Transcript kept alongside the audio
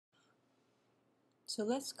So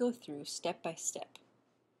let's go through step by step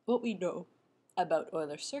what we know about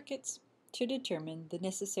Euler circuits to determine the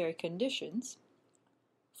necessary conditions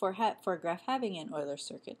for a graph having an Euler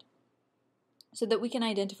circuit, so that we can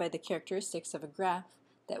identify the characteristics of a graph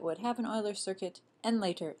that would have an Euler circuit and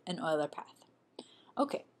later an Euler path.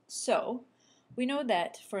 Okay, so we know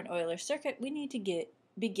that for an Euler circuit we need to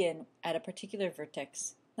begin at a particular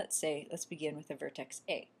vertex. Let's begin with a vertex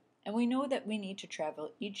A. And we know that we need to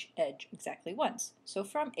travel each edge exactly once. So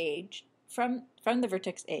from the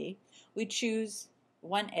vertex A, we choose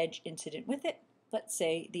one edge incident with it, let's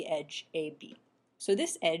say the edge AB. So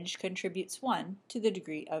this edge contributes 1 to the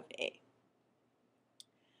degree of A.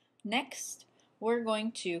 Next, we're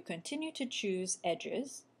going to continue to choose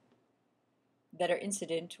edges that are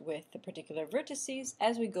incident with the particular vertices.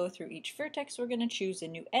 As we go through each vertex, we're going to choose a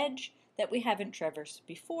new edge that we haven't traversed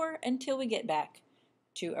before until we get back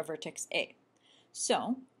to a vertex A.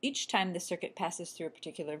 So each time the circuit passes through a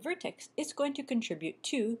particular vertex, it's going to contribute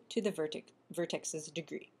 2 to the vertex's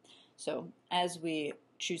degree. So as we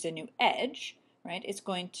choose a new edge, right, it's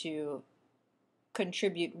going to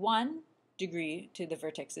contribute 1 degree to the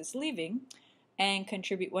vertex it's leaving and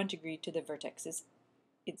contribute 1 degree to the vertex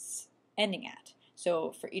it's ending at.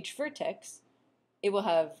 So for each vertex, it will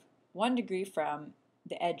have 1 degree from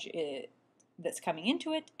the edge that's coming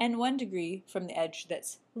into it and 1 degree from the edge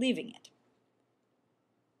that's leaving it.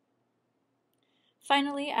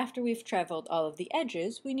 Finally, after we've traveled all of the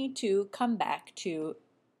edges, we need to come back to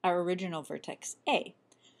our original vertex A.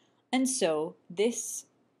 And so this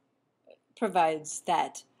provides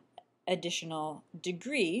that additional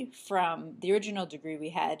degree from the original degree we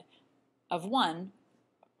had of 1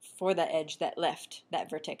 for that edge that left that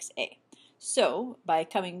vertex A. So by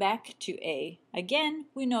coming back to A again,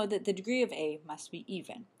 we know that the degree of A must be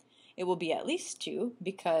even. It will be at least 2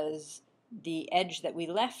 because the edge that we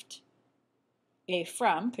left A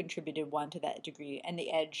from contributed 1 to that degree, and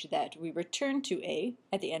the edge that we returned to A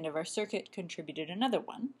at the end of our circuit contributed another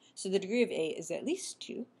 1. So the degree of A is at least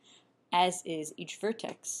 2, as is each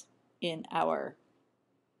vertex in our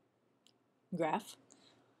graph.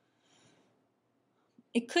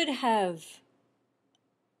 It could have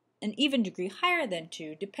an even degree higher than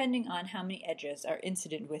 2 depending on how many edges are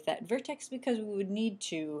incident with that vertex, because we would need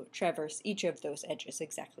to traverse each of those edges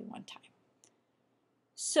exactly 1 time.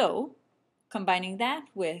 So combining that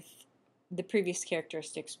with the previous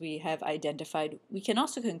characteristics we have identified, we can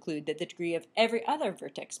also conclude that the degree of every other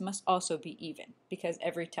vertex must also be even, because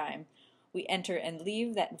every time we enter and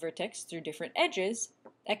leave that vertex through different edges,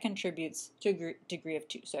 that contributes to a degree of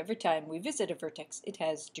 2. So every time we visit a vertex, it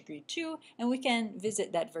has degree 2, and we can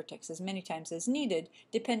visit that vertex as many times as needed,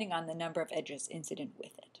 depending on the number of edges incident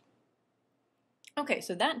with it. Okay,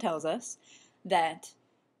 so that tells us that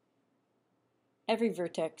every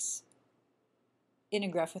vertex in a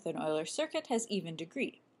graph with an Euler circuit has even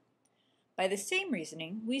degree. By the same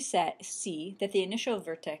reasoning, we see that the initial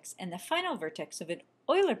vertex and the final vertex of an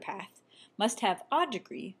Euler path must have odd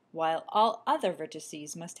degree, while all other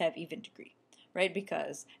vertices must have even degree, right?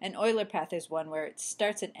 Because an Euler path is one where it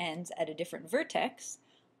starts and ends at a different vertex,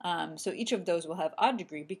 so each of those will have odd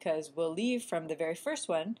degree because we'll leave from the very first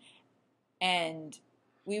one and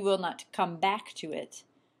we will not come back to it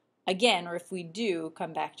again, or if we do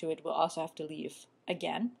come back to it, we'll also have to leave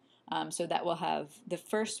again. So that will have, the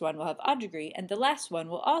first one will have odd degree, and the last one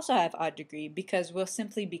will also have odd degree because we'll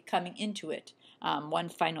simply be coming into it one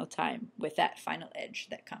final time with that final edge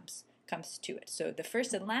that comes to it. So the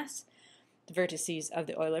first and last vertices of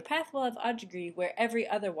the Euler path will have odd degree, where every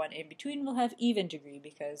other one in between will have even degree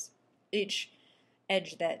because each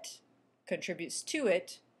edge that contributes to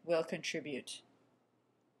it will contribute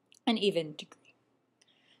an even degree.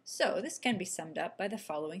 So this can be summed up by the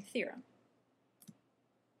following theorem.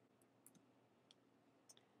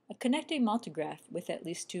 A connecting multigraph with at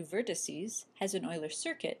least 2 vertices has an Euler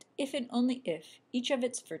circuit if and only if each of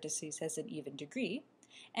its vertices has an even degree,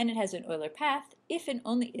 and it has an Euler path if and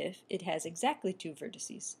only if it has exactly 2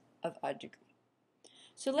 vertices of odd degree.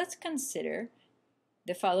 So let's consider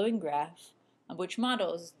the following graph, which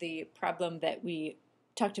models the problem that we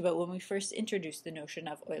talked about when we first introduced the notion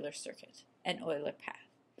of Euler circuit and Euler path.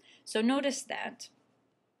 So notice that,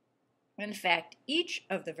 in fact, each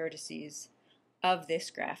of the vertices of this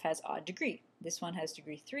graph has odd degree. This one has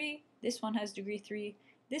degree 3, this one has degree 3,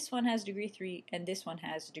 this one has degree 3, and this one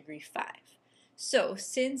has degree 5. So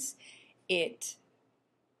since it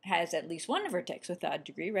has at least one vertex with odd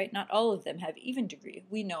degree, right, not all of them have even degree,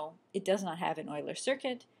 we know it does not have an Euler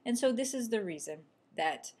circuit, and so this is the reason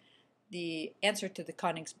that the answer to the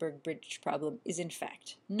Königsberg bridge problem is in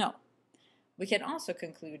fact no. We can also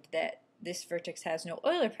conclude that this vertex has no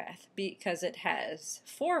Euler path because it has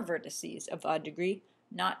 4 vertices of odd degree,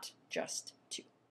 not just